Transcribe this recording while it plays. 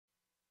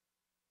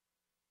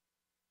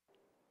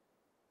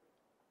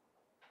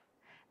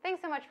Thanks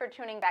so much for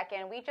tuning back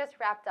in. We just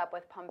wrapped up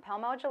with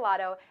Pompelmo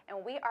Gelato, and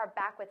we are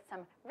back with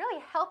some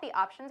really healthy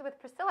options with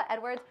Priscilla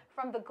Edwards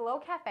from the Glow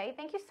Cafe.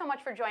 Thank you so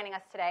much for joining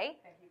us today.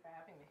 Thank you for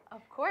having me.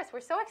 Of course.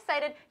 We're so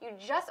excited. You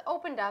just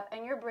opened up,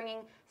 and you're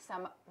bringing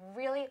some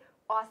really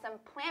awesome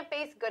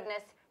plant-based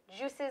goodness,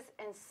 juices,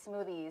 and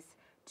smoothies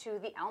to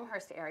the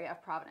Elmhurst area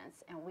of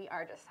Providence, and we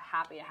are just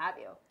happy to have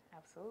you.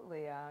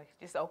 Absolutely.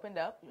 Just opened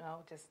up,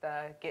 just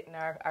getting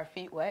our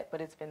feet wet,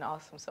 but it's been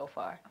awesome so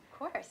far. Of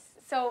course.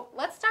 So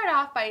let's start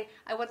off by,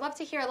 I would love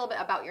to hear a little bit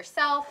about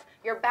yourself,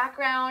 your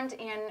background,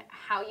 and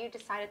how you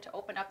decided to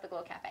open up the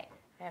Glow Cafe.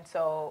 And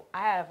so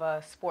I have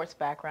a sports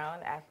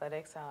background,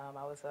 athletics.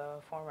 I was a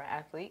former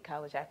athlete,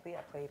 college athlete.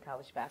 I played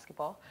college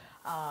basketball.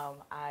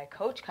 I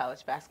coach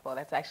college basketball.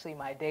 That's actually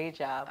my day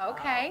job.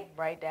 Okay.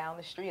 Right down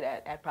the street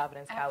at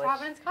Providence College. At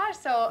Providence College.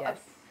 So yes.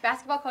 A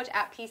basketball coach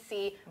at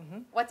PC.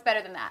 What's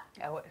better than that?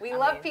 We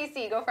love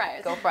PC. Go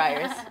Friars. Go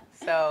Friars.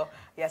 So,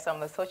 yes, I'm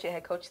the associate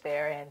head coach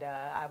there, and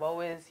I've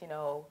always,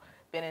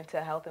 been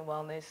into health and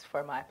wellness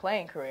for my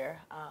playing career.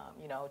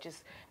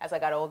 Just as I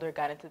got older,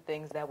 got into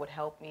things that would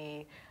help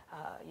me,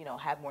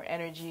 have more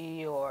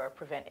energy or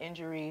prevent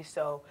injuries.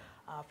 So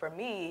for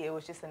me, it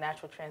was just a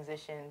natural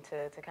transition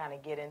to kind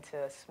of get into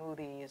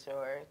smoothies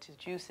or to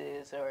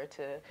juices or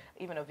to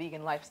even a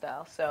vegan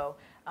lifestyle. So,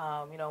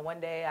 one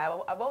day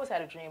I've always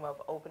had a dream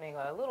of opening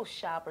a little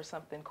shop or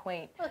something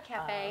quaint. A little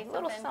cafe,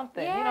 little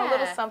something, yeah,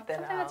 little something.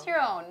 Something that's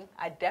your own.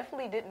 I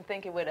definitely didn't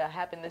think it would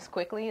happen this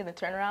quickly in the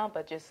turnaround,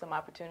 but just some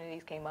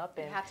opportunities came up.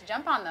 And you have to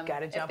jump on them. Got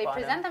to jump on them. If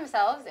they present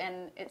themselves,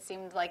 and it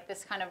seemed like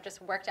this kind of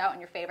just worked out in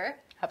your favor.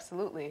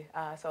 Absolutely.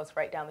 So it's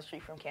right down the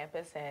street from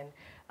campus, and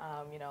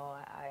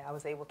I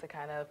was able to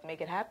kind of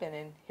make it happen,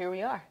 and here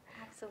we are.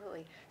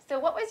 Absolutely. So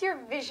what was your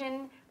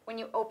vision when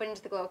you opened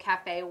the Glow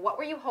Cafe? What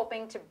were you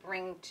hoping to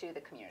bring to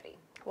the community?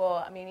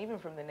 Well, even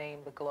from the name,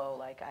 the Glow,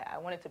 I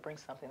wanted to bring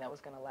something that was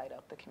going to light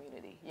up the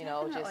community.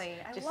 Definitely.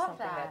 Just something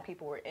that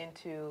people were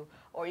into,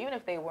 or even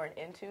if they weren't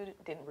into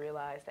it, didn't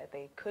realize that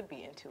they could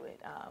be into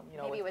it.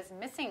 Maybe it was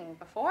missing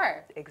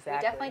before. Exactly.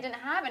 We definitely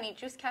didn't have any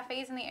juice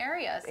cafes in the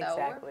area, so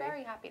exactly. We're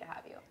very happy to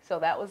have you. So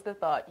that was the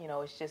thought.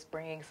 It's just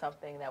bringing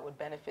something that would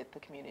benefit the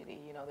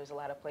community. There's a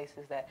lot of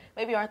places that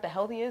maybe aren't the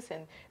healthiest,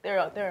 and there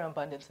are an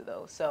abundance of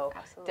those. So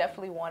absolutely.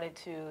 Definitely wanted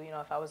to,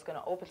 if I was going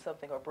to open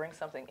something or bring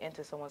something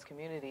into someone's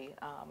community,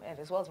 and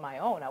as well as my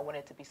own, I wanted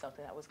it to be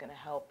something that was going to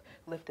help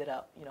lift it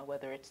up,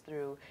 whether it's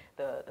through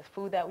the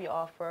food that we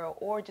offer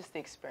or just the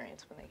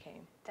experience when they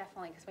came.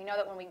 Definitely, because we know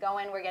that when we go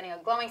in, we're getting a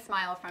glowing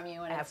smile from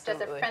you, and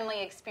Absolutely. It's just a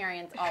friendly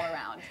experience all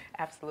around.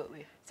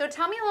 Absolutely. So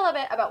tell me a little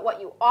bit about what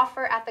you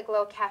offer at the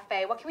Glow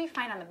Cafe. What can we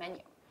find on the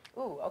menu?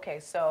 Ooh, okay,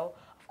 so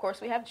of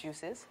course we have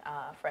juices,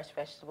 fresh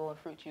vegetable and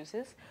fruit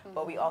juices,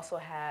 but we also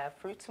have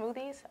fruit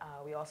smoothies,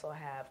 we also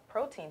have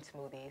protein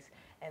smoothies,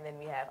 and then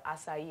we have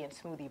acai and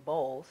smoothie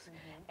bowls,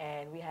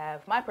 and we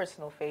have my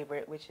personal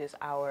favorite, which is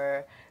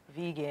our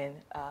vegan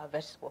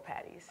vegetable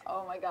patties.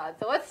 Oh my God,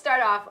 so let's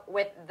start off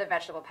with the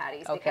vegetable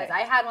patties, because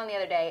I had one the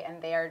other day,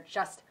 and they are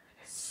just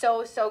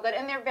so good,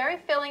 and they're very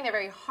filling, they're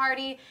very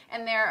hearty,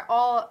 and they're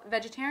all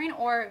vegetarian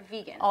or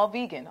vegan? All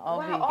vegan, vegan.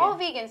 All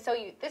vegan. So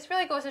this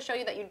really goes to show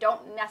you that you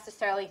don't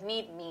necessarily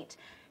need meat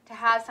to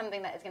have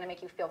something that is going to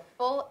make you feel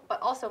full,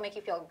 but also make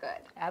you feel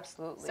good.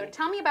 Absolutely. So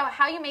tell me about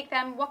how you make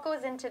them, what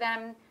goes into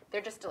them. They're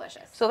just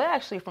delicious. So they're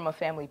actually from a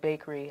family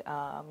bakery,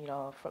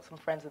 from some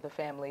friends of the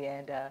family,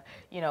 and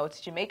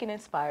it's Jamaican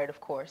inspired, of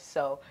course.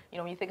 So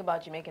when you think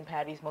about Jamaican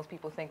patties, most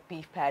people think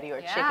beef patty or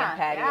chicken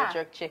patty or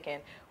jerk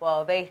chicken.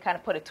 Well, they kind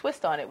of put a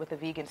twist on it with the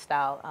vegan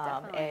style,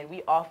 and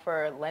we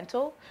offer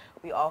lentil,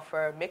 we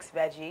offer mixed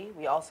veggie,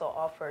 we also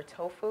offer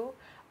tofu,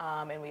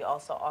 and we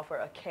also offer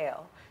a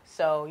kale.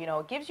 So,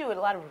 it gives you a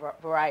lot of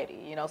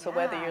variety, so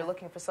whether you're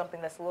looking for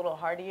something that's a little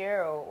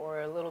heartier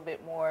or a little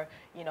bit more,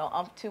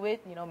 umph to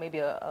it, maybe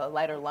a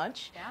lighter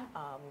lunch,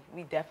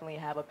 we definitely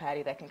have a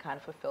patty that can kind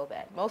of fulfill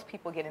that. Most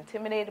people get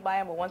intimidated by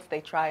them, but once they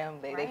try them,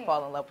 they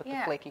fall in love with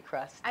the flaky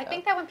crust. I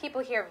think that when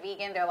people hear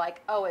vegan, they're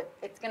like, oh,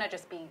 it's going to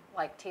just be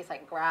taste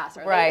like grass.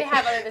 Or they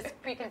have this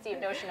preconceived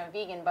notion of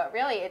vegan, but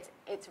really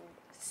it's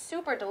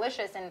super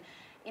delicious, and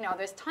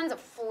there's tons of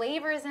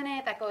flavors in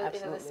it that go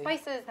into the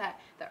spices,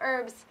 the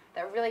herbs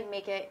that really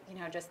make it,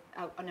 just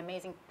an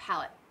amazing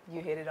palate.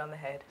 You hit it on the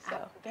head.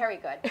 So very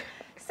good.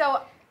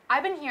 So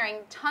I've been hearing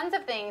tons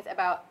of things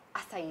about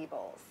acai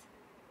bowls.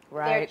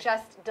 Right. They're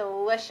just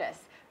delicious.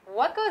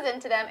 What goes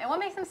into them, and what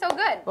makes them so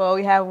good? Well,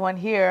 we have one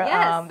here.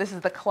 Yes. This is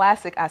the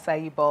classic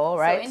acai bowl,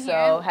 right?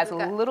 So it has a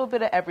little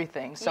bit of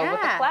everything. So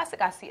with the classic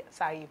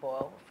acai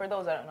bowl, for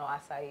those that don't know,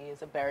 acai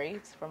is a berry.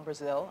 It's from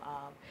Brazil.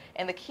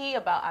 And the key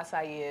about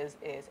acai is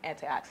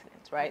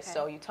antioxidants, right?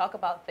 So you talk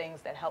about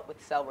things that help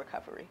with cell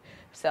recovery.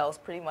 Cells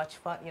pretty much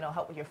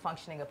help with your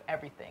functioning of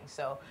everything.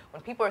 So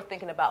when people are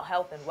thinking about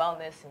health and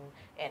wellness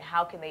and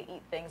how can they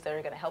eat things that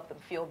are going to help them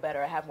feel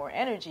better or have more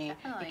energy,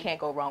 you can't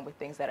go wrong with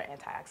things that are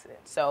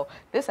antioxidants. So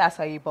this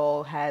acai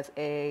bowl has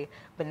a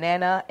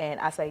banana and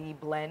acai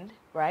blend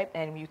right?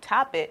 And you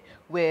top it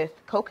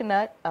with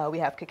coconut. We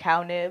have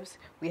cacao nibs,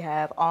 we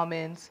have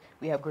almonds,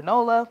 we have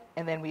granola,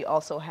 and then we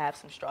also have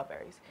some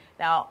strawberries.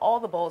 Now, all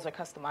the bowls are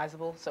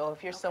customizable, so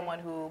if you're someone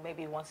who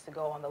maybe wants to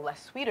go on the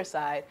less sweeter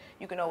side,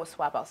 you can always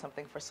swap out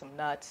something for some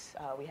nuts.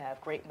 We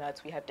have grape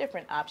nuts. We have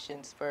different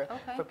options for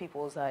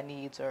people's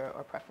needs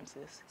or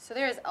preferences. So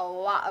there's a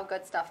lot of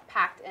good stuff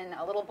packed in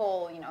a little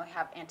bowl. You know, you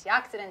have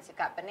antioxidants, you've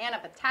got banana,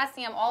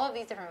 potassium, all of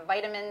these different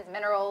vitamins,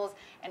 minerals,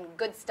 and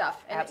good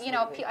stuff. And, you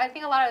know, I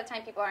think a lot of the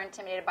time people are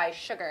intimidated by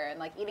sugar and,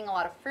 like, eating a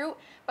lot of fruit,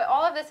 but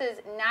all of this is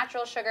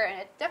natural sugar, and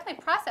it's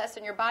definitely processed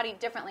in your body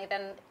differently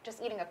than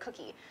just eating a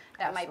cookie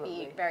that might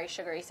be very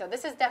sugary. So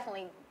this is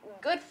definitely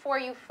good for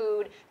you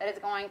food that is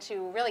going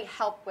to really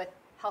help with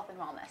health and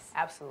wellness.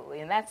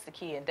 Absolutely, and that's the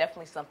key, and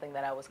definitely something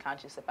that I was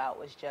conscious about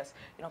was just,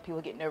 you know, people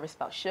get nervous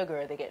about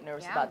sugar, they get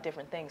nervous about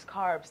different things,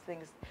 carbs,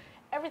 things.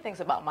 Everything's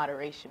about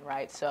moderation,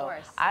 right? So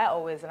I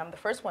always, and I'm the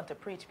first one to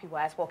preach, people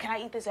ask, well, can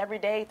I eat this every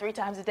day, 3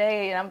 times a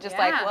day? And I'm just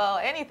like, well,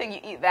 anything you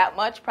eat that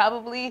much,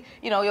 probably,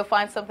 you know, you'll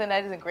find something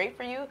that isn't great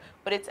for you,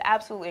 but it's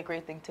absolutely a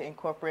great thing to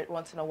incorporate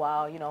once in a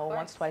while, you know,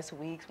 once, twice a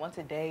week, once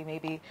a day,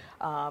 maybe,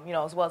 you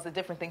know, as well as the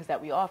different things that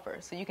we offer.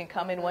 So you can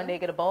come in one day,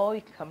 get a bowl,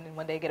 you can come in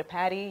one day, get a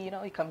patty, you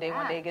know, you come in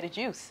one day, get a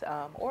juice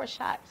or a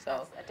shot.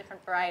 So a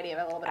different variety of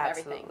a little bit of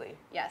everything.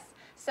 Yes.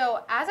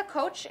 So as a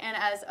coach and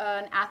as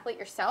an athlete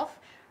yourself,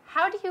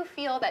 how do you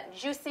feel that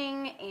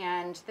juicing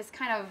and this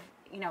kind of,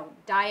 you know,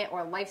 diet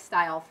or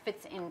lifestyle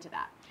fits into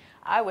that?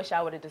 I wish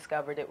I would have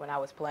discovered it when I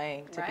was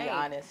playing, to be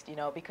honest, you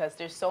know, because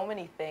there's so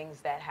many things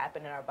that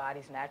happen in our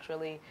bodies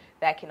naturally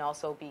that can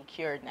also be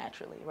cured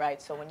naturally,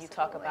 right? So when you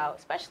talk about,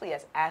 especially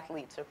as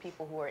athletes or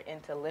people who are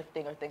into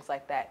lifting or things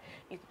like that,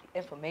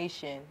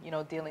 inflammation, you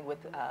know, dealing with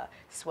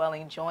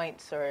swelling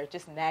joints or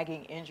just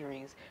nagging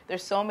injuries,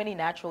 there's so many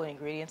natural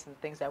ingredients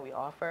and things that we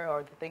offer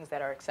or the things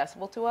that are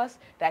accessible to us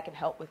that can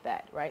help with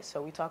that, right?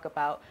 So we talk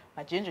about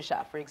my ginger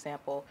shot, for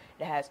example,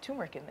 it has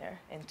turmeric in there,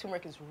 and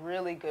turmeric is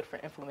really good for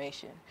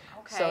inflammation.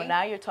 So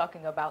now you're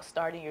talking about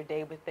starting your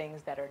day with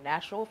things that are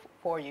natural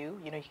for you.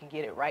 You know, you can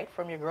get it right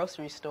from your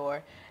grocery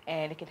store,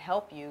 and it can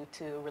help you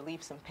to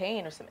relieve some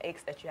pain or some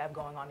aches that you have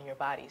going on in your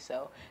body.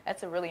 So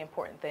that's a really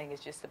important thing.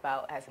 It's just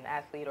about as an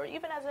athlete or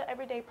even as an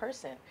everyday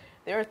person,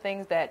 there are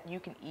things that you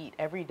can eat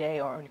every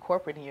day or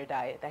incorporate in your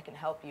diet that can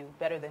help you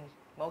better than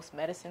most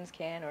medicines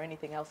can or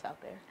anything else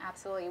out there.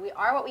 Absolutely. We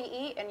are what we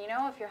eat, and you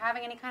know, if you're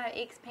having any kind of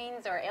aches,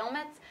 pains, or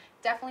ailments,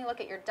 definitely look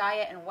at your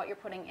diet and what you're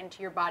putting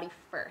into your body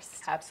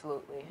first.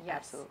 Absolutely. Yes.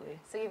 Absolutely.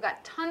 So you've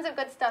got tons of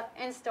good stuff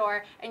in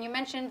store, and you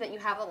mentioned that you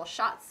have little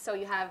shots. So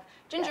you have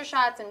ginger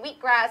shots and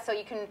wheatgrass, so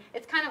you can,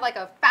 it's kind of like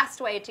a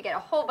fast way to get a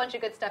whole bunch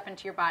of good stuff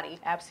into your body.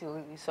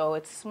 Absolutely. So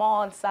it's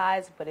small in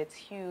size, but it's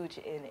huge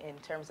in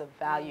terms of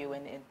value,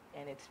 and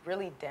it's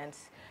really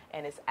dense,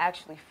 and it's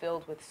actually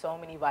filled with so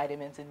many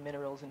vitamins and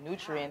minerals and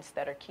nutrients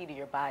that are key to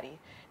your body. And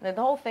then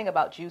the whole thing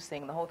about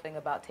juicing, the whole thing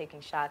about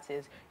taking shots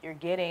is you're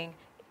getting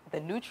the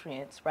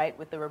nutrients, right,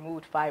 with the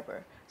removed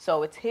fiber.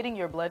 So it's hitting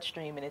your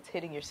bloodstream and it's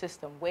hitting your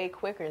system way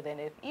quicker than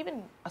if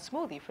even a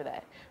smoothie for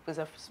that. Because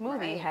a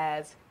smoothie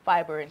has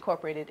fiber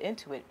incorporated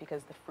into it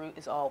because the fruit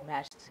is all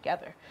mashed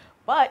together.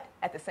 But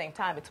at the same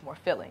time, it's more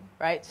filling,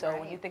 right? So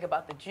when you think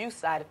about the juice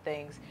side of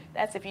things,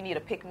 that's if you need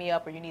a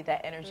pick-me-up or you need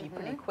that energy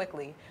pretty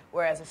quickly.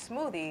 Whereas a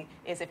smoothie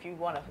is if you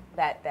want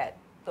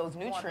those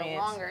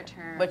nutrients, longer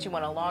term. but you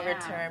want a longer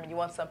term, and you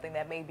want something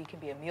that maybe can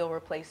be a meal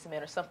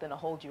replacement or something to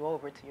hold you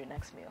over to your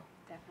next meal.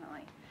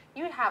 Definitely.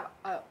 You would have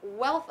a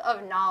wealth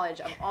of knowledge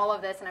of all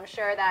of this, and I'm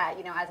sure that,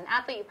 you know, as an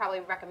athlete, you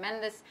probably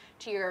recommend this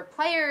to your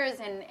players,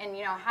 and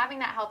you know, having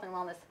that health and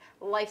wellness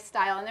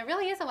lifestyle. And it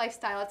really is a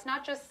lifestyle. It's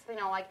not just, you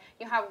know, like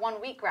you have one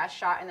wheatgrass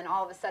shot and then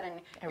all of a sudden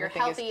you're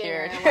healthy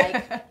and you're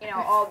like, you know,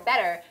 all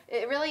better.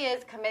 It really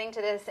is committing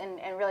to this and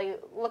really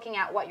looking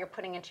at what you're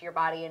putting into your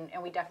body,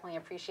 and we definitely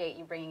appreciate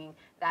you bringing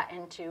that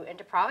into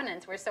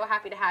Providence. We're so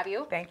happy to have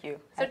you. Thank you.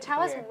 So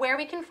tell us where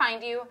we can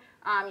find you,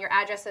 your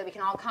address, so that we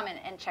can all come in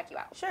and check you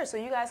out. Sure. So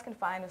you guys can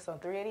find us on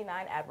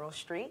 389 Admiral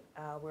Street.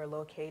 We're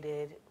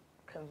located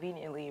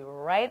conveniently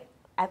right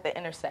at the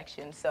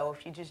intersection. So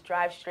if you just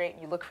drive straight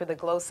and you look for the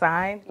glow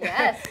sign,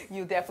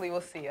 you definitely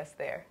will see us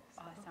there.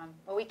 Awesome.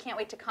 Well, we can't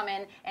wait to come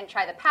in and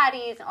try the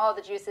patties and all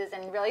the juices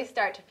and really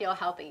start to feel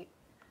healthy.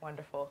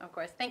 Wonderful. Of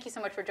course. Thank you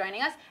so much for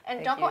joining us.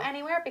 And don't go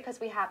anywhere, because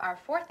we have our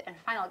fourth and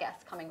final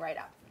guest coming right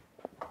up.